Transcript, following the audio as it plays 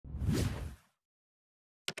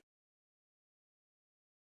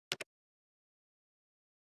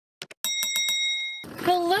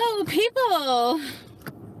Hello, people.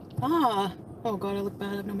 Oh god, I look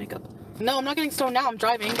bad. I have no makeup. No, I'm not getting stoned now. I'm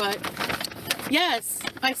driving, but yes,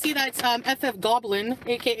 I see that's FF Goblin,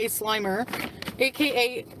 aka Slimer,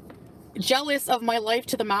 aka jealous of my life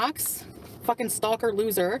to the max. Fucking stalker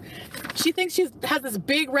loser. She thinks she has this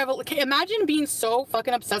big revelation. Imagine being so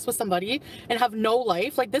fucking obsessed with somebody and have no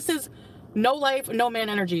life. Like, this is no life, no man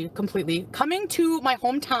energy completely. Coming to my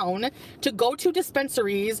hometown to go to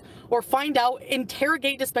dispensaries or find out,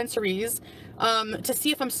 interrogate dispensaries to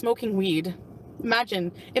see if I'm smoking weed.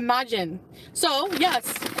 Imagine. So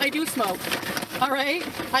yes, I do smoke. All right,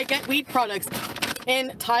 I get weed products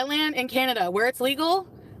in Thailand and Canada where it's legal.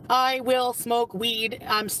 I will smoke weed.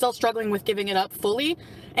 I'm still struggling with giving it up fully.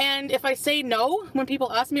 And if I say no when people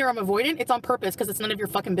ask me or I'm avoidant, it's on purpose because it's none of your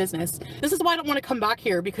fucking business. This is why I don't want to come back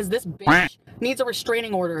here, because this bitch needs a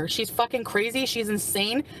restraining order. She's fucking crazy. She's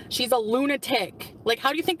insane. She's a lunatic. Like,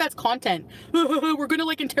 how do you think that's content? We're gonna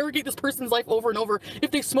like interrogate this person's life over and over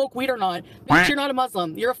if they smoke weed or not. Bitch, you're not a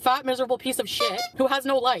Muslim. You're a fat, miserable piece of shit who has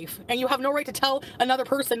no life. And you have no right to tell another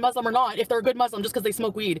person, Muslim or not, if they're a good Muslim just because they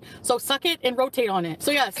smoke weed. So suck it and rotate on it.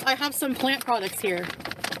 So yes, I have some plant products here.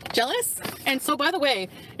 Jealous? And so, by the way,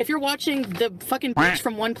 if you're watching the fucking bitch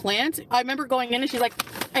from One Plant, I remember going in and she's like,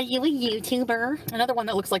 are you a YouTuber? Another one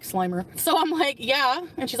that looks like Slimer. So I'm like, yeah.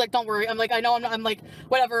 And she's like, don't worry. I'm like, I know. I'm like,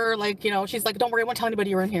 whatever. Like, you know, she's like, don't worry. I won't tell anybody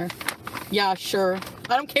you're in here. Yeah, sure.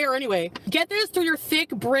 I don't care anyway. Get this through your thick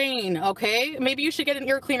brain, okay? Maybe you should get an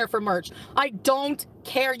ear cleaner for merch. I don't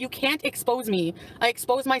care. You can't expose me. I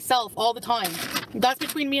expose myself all the time. That's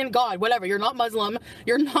between me and God. Whatever. You're not Muslim.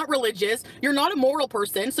 You're not religious. You're not a moral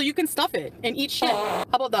person, so you can stuff it and eat shit. How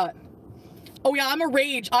about that? Oh yeah, I'm a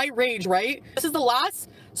rage. I rage, right? This is the last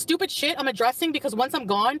stupid shit I'm addressing, because once I'm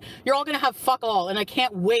gone, you're all gonna have fuck all, and I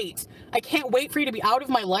can't wait. I can't wait for you to be out of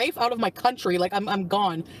my life, out of my country. Like, I'm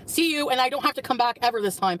gone. See you, and I don't have to come back ever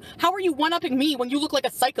this time. How are you one-upping me when you look like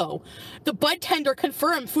a psycho? The bud tender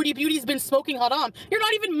confirmed Foodie Beauty's been smoking haram. You're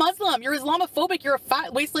not even Muslim. You're Islamophobic. You're a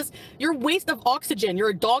fat, wasteless. You're a waste of oxygen. You're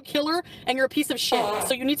a dog killer, and you're a piece of shit.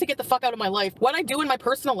 So you need to get the fuck out of my life. What I do in my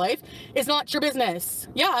personal life is not your business.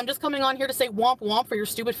 Yeah, I'm just coming on here to say womp womp for your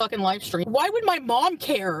stupid fucking live stream. Why would my mom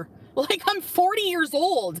care? Like, I'm 40 years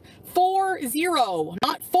old. 40.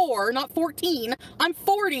 Not 4, not 14. I'm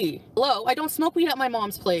 40. Hello, I don't smoke weed at my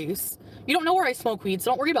mom's place. You don't know where I smoke weed,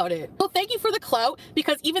 so don't worry about it. Well, thank you for the clout,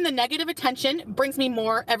 because even the negative attention brings me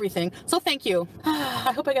more everything. So thank you.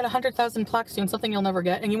 I hope I get 100,000 plaques soon, something you'll never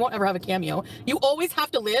get, and you won't ever have a cameo. You always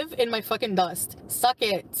have to live in my fucking dust. Suck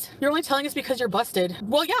it. You're only telling us because you're busted.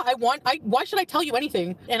 Well, yeah, why should I tell you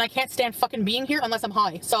anything? And I can't stand fucking being here unless I'm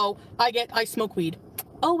high. So I smoke weed.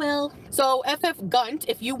 Oh well. So FF Gunt,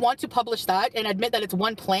 if you want to publish that and admit that it's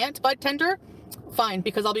One Plant bud tender, fine,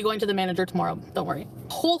 because I'll be going to the manager tomorrow. Don't worry.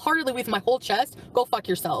 Wholeheartedly, with my whole chest, go fuck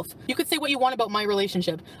yourself. You could say what you want about my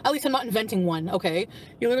relationship. At least I'm not inventing one, okay?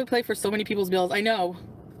 You literally play for so many people's bills. I know.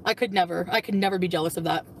 I could never be jealous of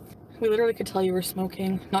that. We literally could tell you were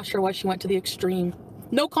smoking. Not sure why she went to the extreme.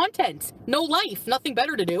 No content, no life, nothing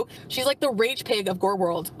better to do. She's like the rage pig of Gore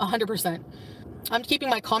World, 100%. I'm keeping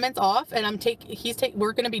my comments off, and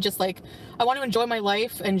we're gonna be just like, I want to enjoy my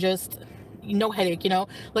life and just no headache, you know?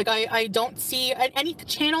 Like, I don't see any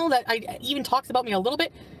channel that even talks about me a little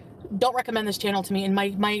bit. Don't recommend this channel to me. And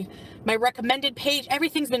my recommended page,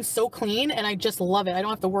 everything's been so clean, and I just love it. I don't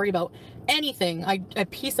have to worry about anything. A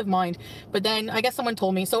peace of mind. But then I guess someone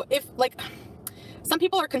told me, so if like, some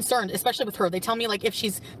people are concerned, especially with her. They tell me, like, if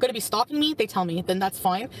she's going to be stalking me, they tell me, then that's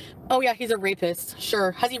fine. Oh yeah, he's a rapist.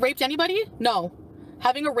 Sure. Has he raped anybody? No.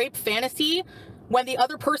 Having a rape fantasy when the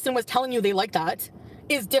other person was telling you they like that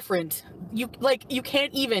is different. You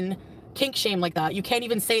can't even kink shame like that. You can't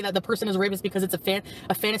even say that the person is a rapist because it's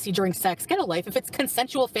a fantasy during sex. Get a life. If it's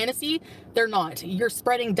consensual fantasy, they're not. You're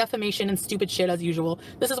spreading defamation and stupid shit as usual.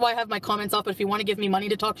 This is why I have my comments off, but if you want to give me money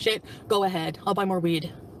to talk shit, go ahead. I'll buy more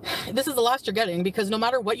weed. This is the last you're getting, because no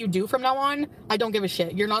matter what you do from now on, I don't give a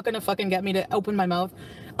shit. You're not gonna fucking get me to open my mouth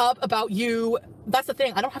up about you. That's the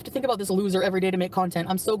thing. I don't have to think about this loser every day to make content.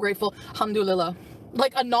 I'm so grateful. Alhamdulillah.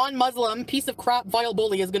 Like, a non-Muslim piece of crap vile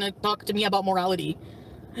bully is gonna talk to me about morality.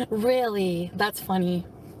 Really? That's funny.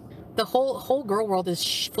 The whole girl world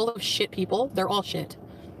is full of shit people. They're all shit.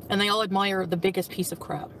 And they all admire the biggest piece of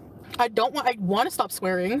crap. I want to stop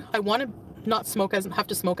swearing. I want to not have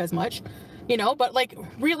to smoke as much. You know, but like,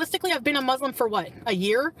 realistically, I've been a Muslim for what, a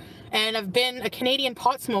year? And I've been a Canadian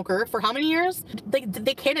pot smoker for how many years?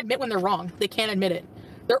 They can't admit when they're wrong. They can't admit it.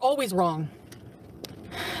 They're always wrong.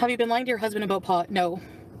 Have you been lying to your husband about pot? No.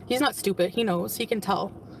 He's not stupid. He knows. He can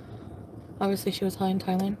tell. Obviously, she was high in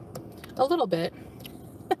Thailand. A little bit.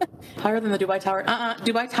 Higher than the Dubai Tower.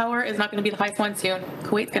 Dubai Tower is not going to be the highest one soon.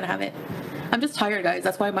 Kuwait's going to have it. I'm just tired, guys.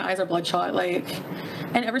 That's why my eyes are bloodshot. Like,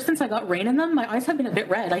 and ever since I got rain in them, my eyes have been a bit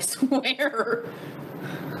red, I swear.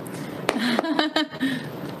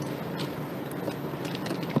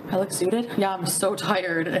 I look suited? Yeah, I'm so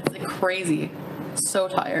tired. It's like crazy. So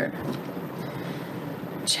tired.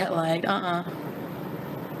 Jet lagged.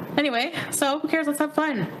 Anyway, so who cares? Let's have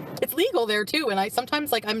fun. It's legal there too, and I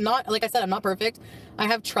sometimes, like, I'm not, like I said, I'm not perfect. I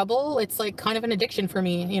have trouble. It's like kind of an addiction for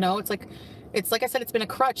me, you know? It's like I said, it's been a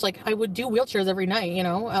crutch. Like, I would do wheelchairs every night, you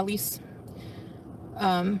know? At least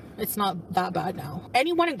it's not that bad now.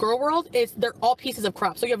 Anyone in girl world, they're all pieces of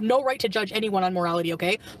crap. So you have no right to judge anyone on morality,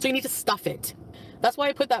 okay? So you need to stuff it. That's why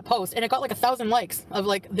I put that post, and it got like 1,000 likes of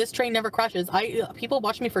like, this train never crashes. People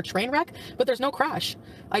watch me for train wreck, but there's no crash.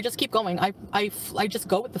 I just keep going. I just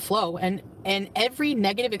go with the flow, and every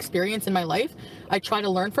negative experience in my life, I try to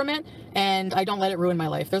learn from it, and I don't let it ruin my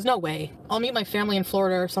life. There's no way. I'll meet my family in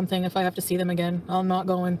Florida or something if I have to see them again. I'm not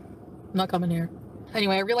going. I'm not coming here.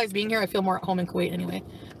 Anyway, I realize being here, I feel more at home in Kuwait anyway.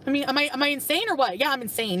 I mean, am I insane or what? Yeah, I'm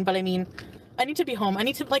insane, but I mean, I need to be home. I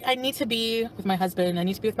need to be with my husband. I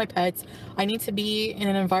need to be with my pets. I need to be in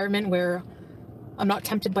an environment where I'm not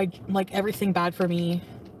tempted by like everything bad for me.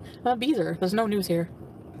 Beezer, there's no news here.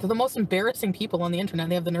 They're the most embarrassing people on the internet.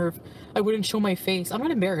 They have the nerve. I wouldn't show my face. I'm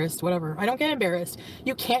not embarrassed, whatever. I don't get embarrassed.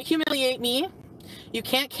 You can't humiliate me. You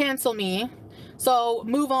can't cancel me. So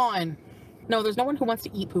move on. No, there's no one who wants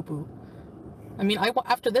to eat poo-poo. I mean,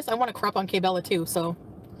 after this, I want to crap on K-Bella too, so.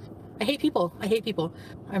 I hate people. I hate people.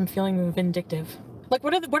 I'm feeling vindictive. Like,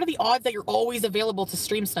 what are the odds that you're always available to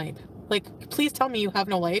stream snipe? Like, please tell me you have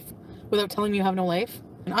no life without telling me you have no life.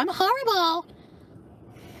 And I'm horrible.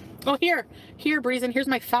 Oh, here, Breezen. Here's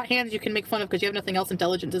my fat hands you can make fun of because you have nothing else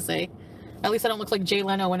intelligent to say. At least I don't look like Jay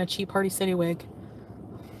Leno in a cheap Party City wig.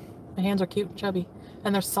 My hands are cute and chubby,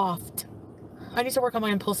 and they're soft. I need to work on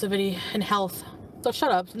my impulsivity and health. So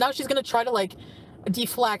shut up. Now she's gonna try to like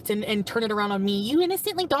deflect and turn it around on me. You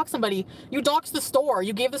innocently doxed somebody. You doxed the store.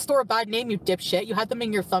 You gave the store a bad name, you dipshit. You had them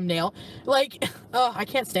in your thumbnail. Like, oh, I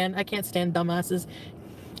can't stand dumbasses.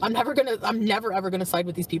 I'm never ever gonna side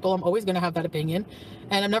with these people. I'm always gonna have that opinion,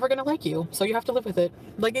 and I'm never gonna like you. So you have to live with it.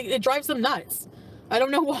 Like, it drives them nuts. I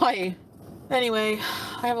don't know why. Anyway,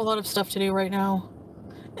 I have a lot of stuff to do right now.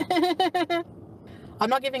 I'm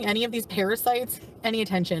not giving any of these parasites any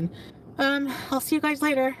attention. I'll see you guys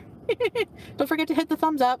later. Don't forget to hit the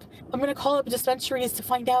thumbs up. I'm gonna call up dispensaries to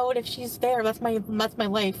find out if she's there. That's my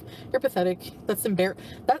life. You're pathetic. That's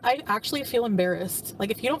I actually feel embarrassed.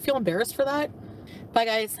 Like, if you don't feel embarrassed for that, bye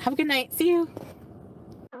guys. Have a good night. See you.